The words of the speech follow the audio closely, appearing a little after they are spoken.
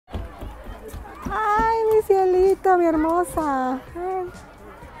bonito, mi hermosa.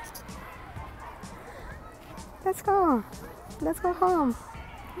 Let's go. Let's go home.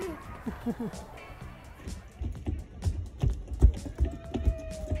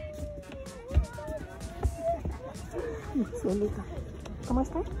 Cielito, ¿cómo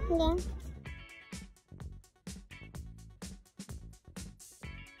está? Bien.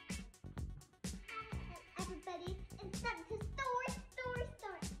 Everybody, it's time to store.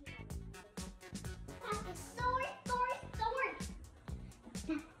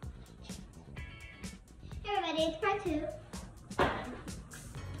 Everybody, it's part 2.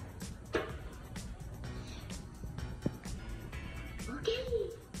 Okay.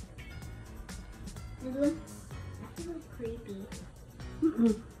 This one, that feels creepy.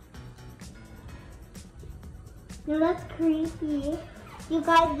 No, that's creepy. You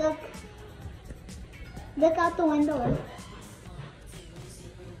guys look out the window.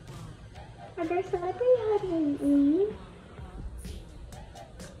 Are there celebrities hugging me?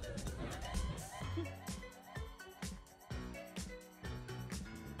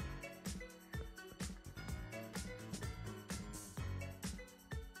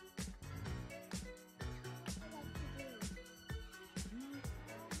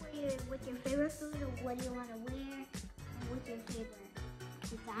 What's your favorite food, or what do you want to wear, and what's your favorite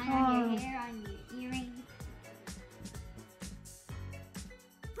design on your hair, on your earrings?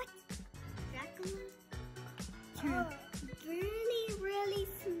 What? Dracula? Really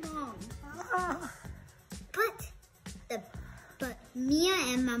small. But Mia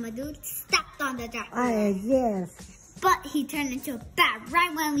and Mama Dude stepped on the Dracula. Yes. But he turned into a bat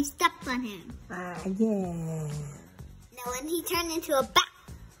right when we stepped on him. Yes. Now when he turned into a bat,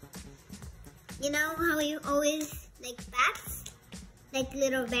 you know how we always like bats? Like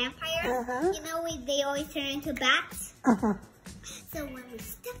little vampires? You know they always turn into bats? So when we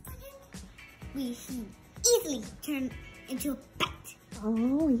stepped on him, he easily turned into a bat.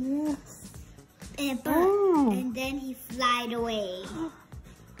 Oh, yes. And then he flied away.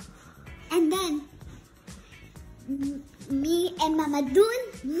 And then me and Mama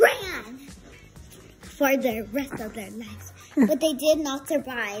Dune ran for the rest of their lives. But they did not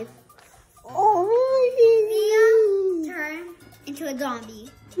survive. Mia turned into a zombie.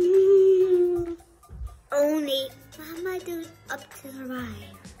 Only Mama Dude up to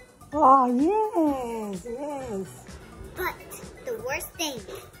survive. Oh, yes. But the worst thing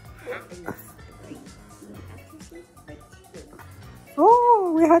happens.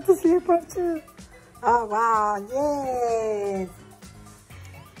 Oh, we had to see part 2. Oh, wow, yes.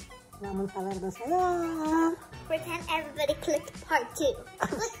 Vamos a ver dos allá. Pretend everybody clicked part 2.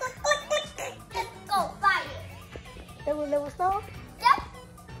 Click. Let's go, fire. ¿Le gustó? Yep.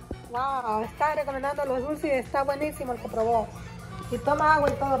 Wow, está recomendando los dulces y está buenísimo el que probó. Y toma agua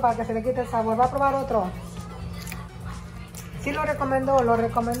y todo para que se le quite el sabor. ¿Va a probar otro? Sí lo recomendó el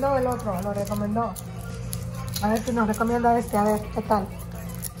otro, lo recomendó. A ver si nos recomienda este, a ver, ¿qué tal?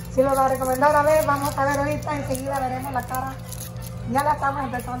 Sí lo va a recomendar, a ver, vamos a ver ahorita, enseguida veremos la cara. Ya la estamos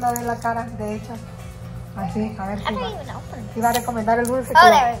empezando a ver la cara, de hecho. Así, a ver si va a recomendar el dulce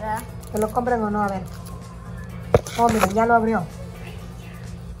que lo compren o no, a ver. Oh, miren, ya lo abrió.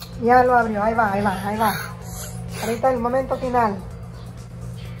 Ahí va. Ahorita el momento final.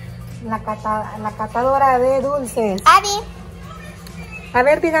 La catadora de dulces. Abby. A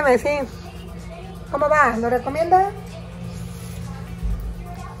ver, dígame, sí. ¿Cómo va? ¿Lo recomienda?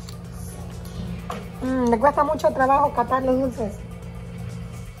 Le cuesta mucho trabajo catar los dulces.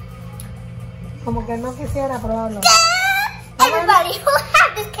 Como que no quisiera probarlo. Everybody who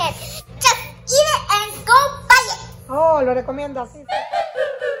have this can just eat it and go buy it. Oh, lo recomiendo así.